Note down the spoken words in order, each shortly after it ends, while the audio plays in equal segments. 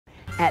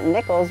At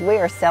Nichols, we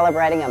are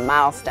celebrating a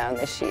milestone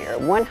this year,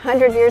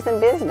 100 years in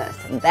business.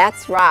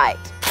 That's right,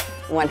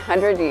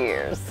 100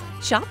 years.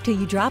 Shop till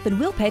you drop and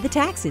we'll pay the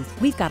taxes.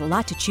 We've got a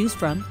lot to choose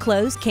from: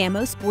 clothes,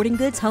 camo, sporting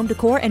goods, home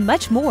decor, and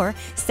much more.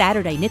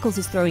 Saturday, Nichols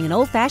is throwing an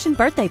old-fashioned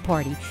birthday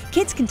party.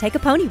 Kids can take a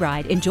pony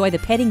ride, enjoy the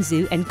petting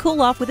zoo, and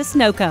cool off with a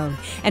snow cone.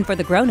 And for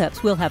the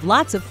grown-ups, we'll have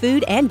lots of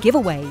food and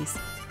giveaways.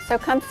 So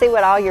come see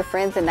what all your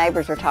friends and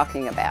neighbors are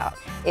talking about.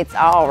 It's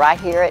all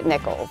right here at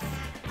Nichols.